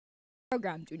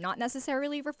program do not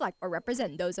necessarily reflect or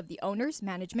represent those of the owners,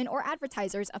 management, or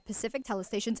advertisers of Pacific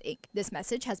Telestations, Inc. This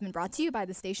message has been brought to you by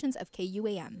the stations of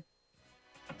KUAM.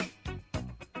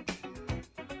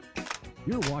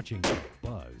 You're watching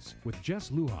Buzz with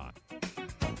Jess Lujan.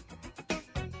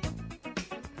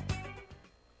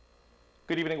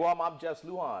 Good evening, Guam. I'm Jess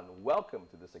Lujan. Welcome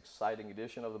to this exciting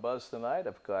edition of the Buzz tonight.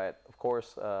 I've got, of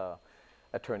course,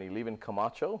 Attorney Leevin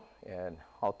Camacho, and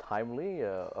how timely,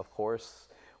 of course,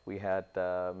 we had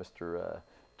Mr.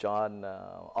 John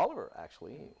Oliver,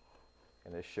 actually,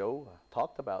 in his show,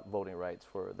 talked about voting rights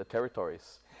for the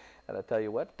territories. And I tell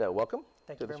you what, welcome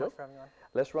Thank to you the very show. much for having me on.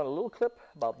 Let's run a little clip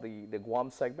about the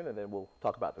Guam segment, and then we'll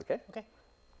talk about it, okay? Okay.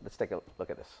 Let's take a look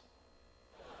at this.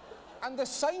 And the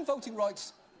same voting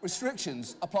rights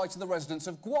restrictions apply to the residents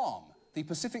of Guam, the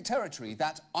Pacific territory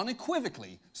that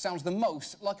unequivocally sounds the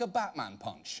most like a Batman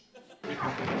punch.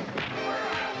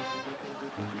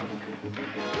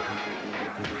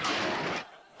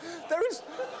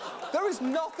 There is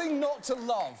nothing not to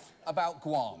love about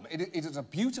Guam. It is a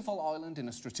beautiful island in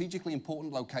a strategically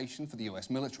important location for the US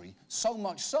military, so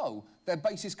much so their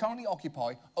bases currently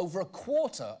occupy over a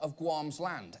quarter of Guam's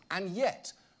land. And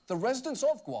yet, the residents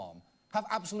of Guam have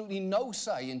absolutely no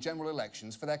say in general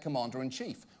elections for their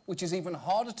commander-in-chief, which is even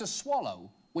harder to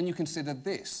swallow when you consider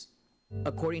this.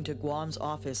 According to Guam's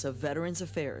Office of Veterans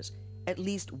Affairs, at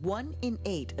least 1 in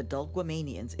 8 adult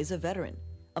Guamanians is a veteran,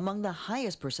 among the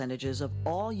highest percentages of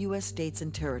all U.S. states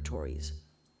and territories.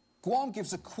 Guam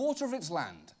gives a quarter of its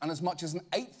land and as much as an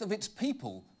eighth of its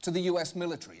people to the US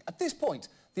military. At this point,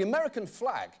 the American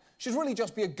flag should really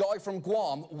just be a guy from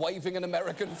Guam waving an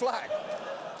American flag.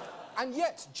 And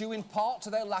yet, due in part to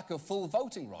their lack of full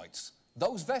voting rights,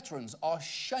 those veterans are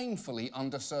shamefully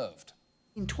underserved.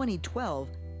 In 2012,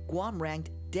 Guam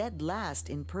ranked dead last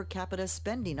in per capita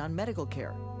spending on medical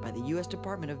care by the U.S.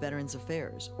 Department of Veterans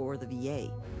Affairs, or the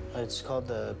VA. It's called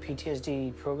the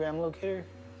PTSD Program Locator.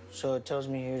 So it tells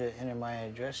me here to enter my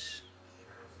address.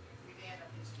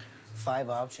 5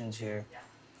 options here,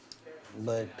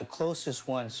 but the closest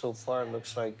one so far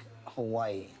looks like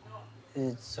Hawaii.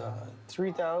 It's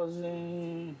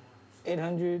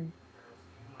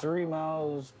 3,803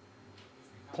 miles,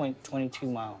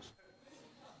 0.22 miles.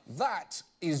 That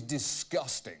is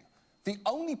disgusting. The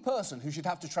only person who should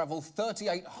have to travel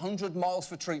 3,800 miles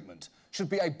for treatment should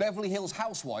be a Beverly Hills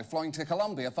housewife flying to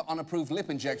Colombia for unapproved lip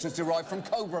injections derived from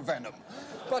cobra venom.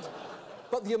 But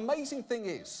the amazing thing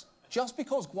is, just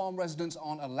because Guam residents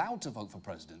aren't allowed to vote for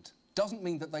president doesn't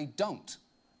mean that they don't.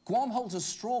 Guam holds a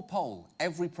straw poll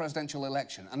every presidential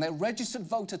election, and their registered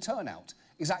voter turnout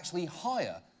is actually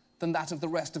higher than that of the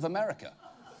rest of America.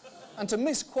 And to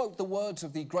misquote the words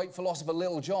of the great philosopher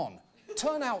Lil Jon,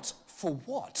 turnout for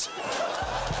what?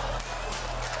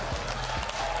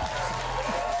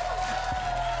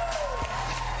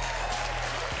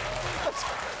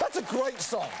 That's a great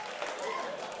song.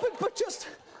 But just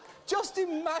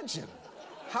imagine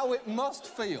how it must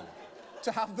feel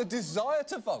to have the desire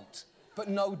to vote, but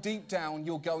know deep down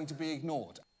you're going to be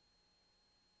ignored.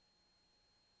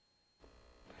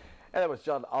 And that was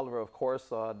John Oliver, of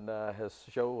course, on his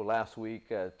show last week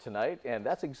tonight. And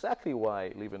that's exactly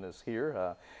why Leevin is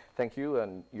here. Thank you.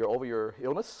 And you're over your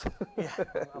illness? Yeah,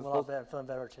 I'm a lot better, feeling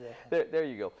better today. There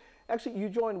you go. Actually, you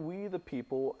joined We the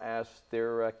People as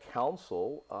their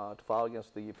counsel to file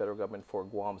against the federal government for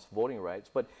Guam's voting rights.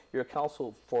 But you're a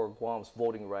counsel for Guam's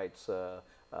voting rights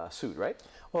suit, right?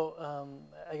 Well,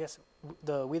 I guess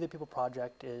the We the People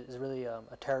project is really a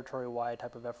territory-wide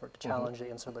type of effort to challenge the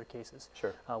insular cases.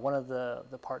 Sure. One of the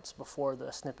parts before the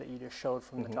snippet you just showed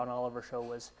from the John Oliver show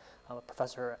was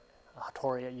Professor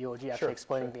Hattori at UOG actually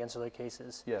explaining the insular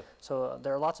cases. Yeah. So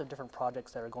there are lots of different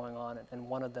projects that are going on, and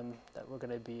one of them that we're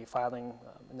going to be filing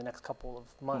in the next couple of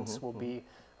months will be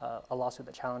a lawsuit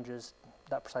that challenges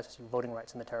that precise issue, voting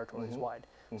rights in the territories wide.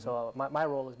 So my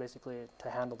role is basically to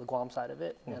handle the Guam side of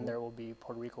it, and there will be,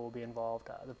 Puerto Rico will be involved,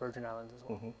 the Virgin Islands as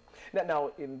well.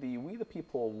 Now, in the We the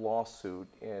People lawsuit,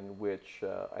 in which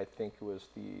I think it was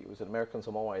an American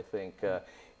Samoa, I think,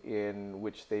 in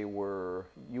which they were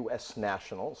U.S.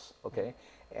 nationals, okay?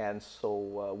 And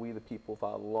so We the People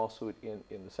filed a lawsuit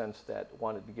in the sense that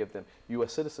wanted to give them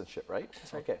U.S. citizenship, right?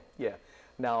 That's right. Okay, yeah.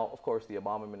 Now, of course, the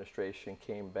Obama administration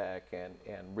came back and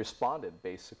responded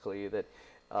basically that,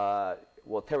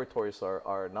 well, territories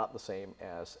are not the same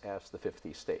as the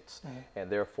 50 states.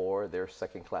 And therefore, they're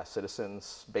second-class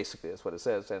citizens, basically that's what it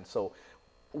says. And so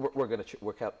we're going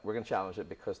to challenge it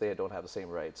because they don't have the same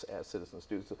rights as citizens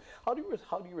do. So how do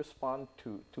you respond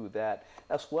to that,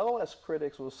 as well as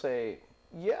critics will say,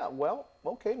 Yeah, well,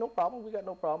 okay, no problem. We got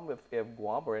no problem if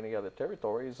Guam or any other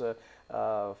territories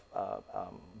vote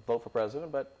for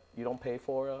president, but you don't pay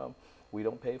for, we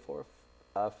don't pay for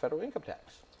federal income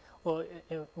tax. Well,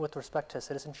 with respect to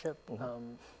citizenship,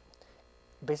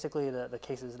 basically the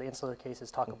cases, the insular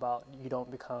cases talk about you don't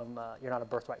become, you're not a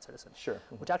birthright citizen. Sure.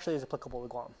 Which actually is applicable to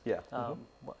Guam. Yeah.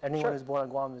 Anyone who's born on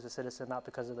Guam is a citizen, not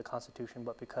because of the Constitution,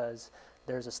 but because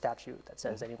there's a statute that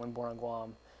says anyone born on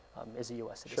Guam is a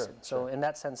U.S. citizen. So in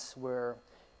that sense,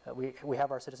 we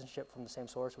have our citizenship from the same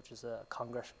source, which is a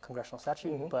congressional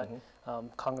statute, but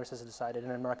Congress has decided,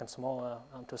 and American Samoa,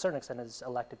 to a certain extent, is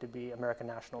elected to be American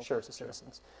nationals versus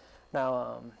citizens.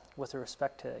 Now, with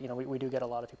respect to, we do get a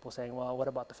lot of people saying, well, what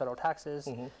about the federal taxes?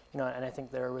 And I think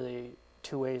there are really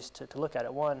two ways to look at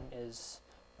it. One is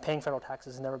paying federal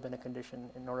taxes has never been a condition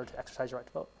in order to exercise your right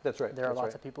to vote. That's right. There are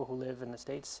lots of people who live in the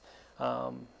States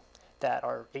that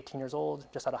are 18 years old,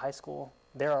 just out of high school.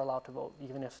 They're allowed to vote,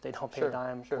 even if they don't pay a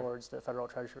dime towards the federal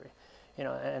treasury.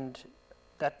 And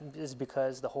that is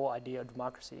because the whole idea of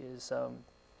democracy is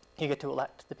you get to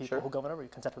elect the people who govern over you,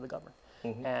 consent of the governed.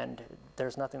 And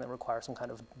there's nothing that requires some kind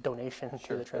of donation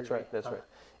to the treasury. That's right.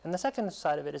 And the second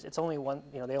side of it is it's only one,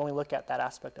 they only look at that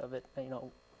aspect of it.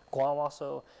 Guam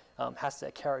also has to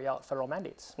carry out federal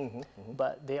mandates,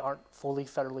 but they aren't fully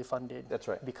federally funded. That's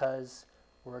right. Because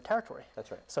we're a territory. That's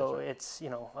right. So it's,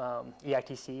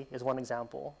 EITC is one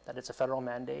example that it's a federal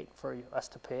mandate for us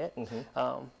to pay it,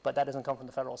 but that doesn't come from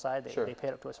the federal side. They pay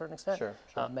it up to a certain extent.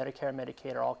 Medicare and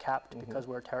Medicaid are all capped because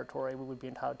we're a territory. We would be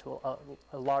entitled to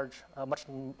a large, much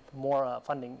more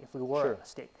funding if we were a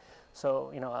state.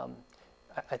 So,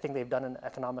 I think they've done an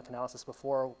economic analysis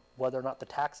before whether or not the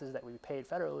taxes that we paid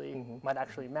federally might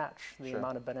actually match the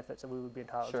amount of benefits that we would be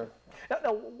entitled to.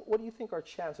 Now, what do you think our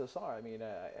chances are? I mean,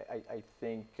 I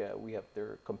think there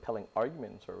are compelling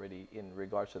arguments already in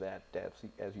regards to that,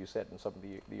 as you said in some of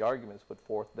the arguments put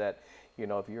forth that,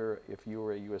 if you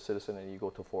were a U.S. citizen and you go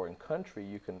to a foreign country,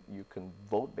 you can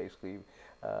vote basically,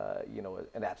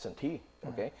 an absentee,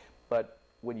 okay? But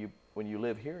when you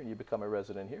live here and you become a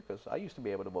resident here, because I used to be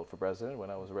able to vote for president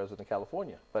when I was a resident in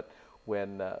California, but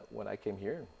when I came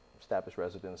here and established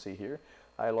residency here,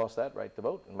 I lost that right to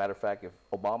vote. As a matter of fact, if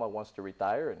Obama wants to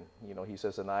retire and he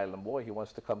says an island boy, he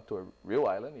wants to come to a real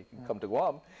island, he can come to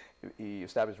Guam, he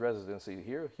established residency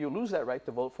here, he'll lose that right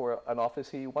to vote for an office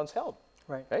he once held.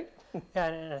 Right? Yeah,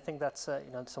 and I think that's,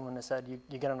 someone has said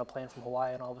you get on a plane from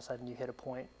Hawaii and all of a sudden you hit a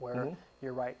point where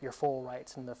your full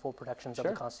rights and the full protections of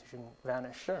the Constitution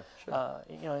vanish.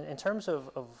 In terms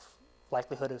of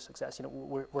likelihood of success,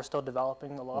 we're still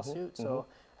developing the lawsuit, so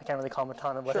I can't really comment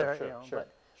on whether,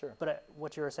 but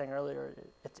what you were saying earlier,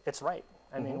 it's right.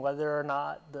 I mean, whether or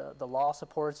not the law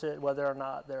supports it, whether or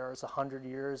not there's 100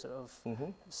 years of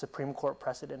Supreme Court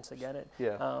precedents against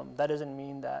it, that doesn't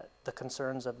mean that the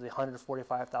concerns of the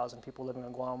 145,000 people living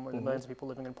in Guam or the millions of people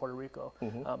living in Puerto Rico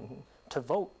to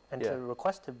vote and to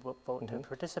request to vote, to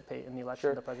participate in the election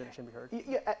of the president should be heard.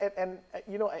 Yeah, and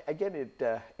again,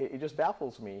 it just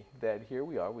baffles me that here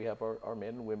we are, we have our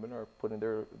men and women are putting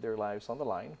their lives on the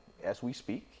line as we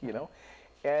speak,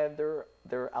 and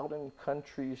they're out in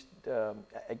countries,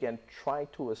 again, trying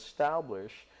to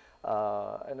establish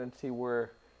an entity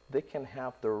where they can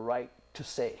have the right to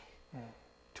say,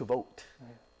 to vote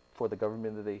for the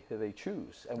government that they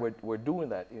choose. And we're doing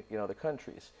that in other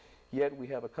countries. Yet we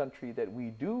have a country that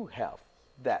we do have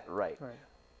that right.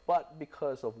 But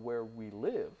because of where we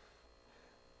live,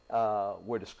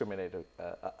 we're discriminated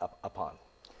upon.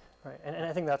 Right, and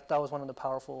I think that was one of the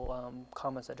powerful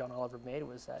comments that John Oliver made,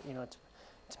 was that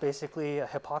it's basically a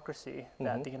hypocrisy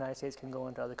that the United States can go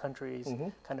into other countries,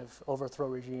 kind of overthrow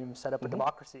regimes, set up a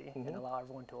democracy, and allow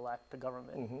everyone to elect a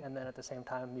government. And then at the same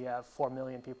time, you have 4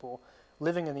 million people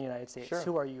living in the United States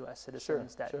who are U.S.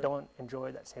 citizens that don't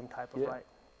enjoy that same type of right.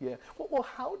 Yeah. Well,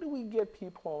 how do we get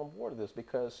people on board with this?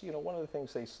 Because, one of the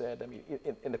things they said, I mean,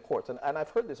 in the courts, and I've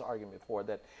heard this argument before,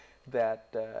 that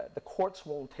the courts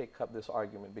won't take up this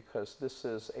argument because this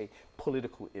is a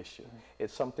political issue.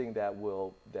 It's something that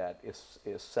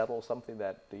is settled, something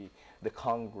that the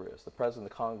Congress, the President of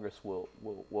the Congress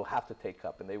will have to take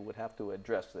up, and they would have to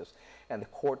address this. And the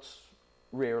courts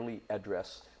rarely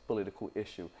address political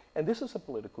issue. And this is a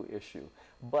political issue.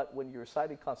 But when you're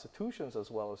citing constitutions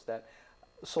as well as that,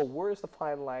 so where is the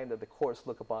fine line that the courts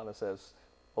look upon and says,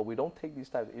 well, we don't take these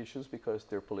type of issues because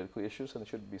they're political issues and it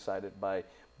should be decided by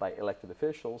elected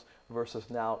officials, versus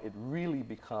now it really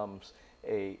becomes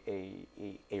a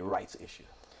rights issue?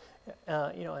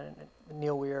 And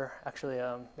Neil Weir actually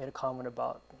made a comment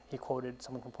about, he quoted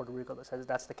someone from Puerto Rico that says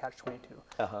that's the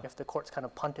catch-22. If the courts kind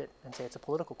of punt it and say it's a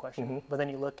political question, but then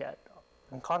you look at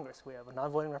in Congress, we have a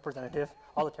non-voting representative.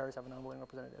 All the territories have a non-voting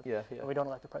representative. Yeah, yeah. And we don't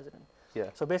elect a president. Yeah.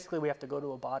 So basically, we have to go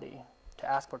to a body to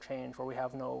ask for change where we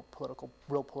have no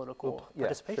real political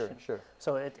participation. Sure, sure.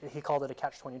 So he called it a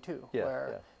catch-22,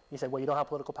 where he said, well, you don't have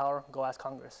political power, go ask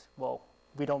Congress. Well,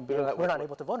 we're not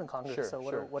able to vote in Congress, so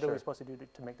what are we supposed to do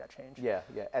to make that change? Yeah,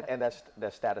 yeah, and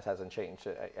that status hasn't changed.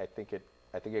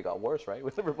 I think it got worse, right,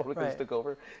 when the Republicans took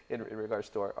over in regards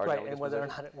to our right, and whether or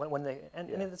not when they and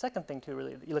the second thing too,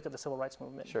 really, you look at the civil rights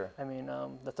movement. Sure. I mean,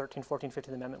 the 13th, 14th,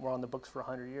 15th Amendment were on the books for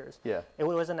 100 years. Yeah. It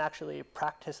wasn't actually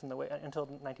practiced in the way until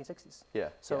the 1960s. Yeah.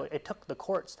 So it took the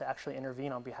courts to actually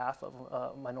intervene on behalf of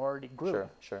a minority group.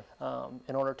 Sure.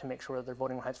 In order to make sure that their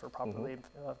voting rights were properly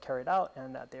carried out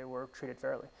and that they were treated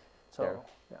fairly. So,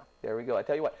 there we go. I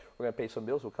tell you what, we're going to pay some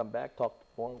bills. We'll come back, talk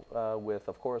more with,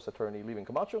 of course, attorney Leevin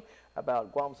Camacho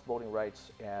about Guam's voting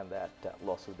rights and that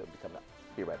lawsuit that will be coming up.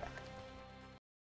 Be right back.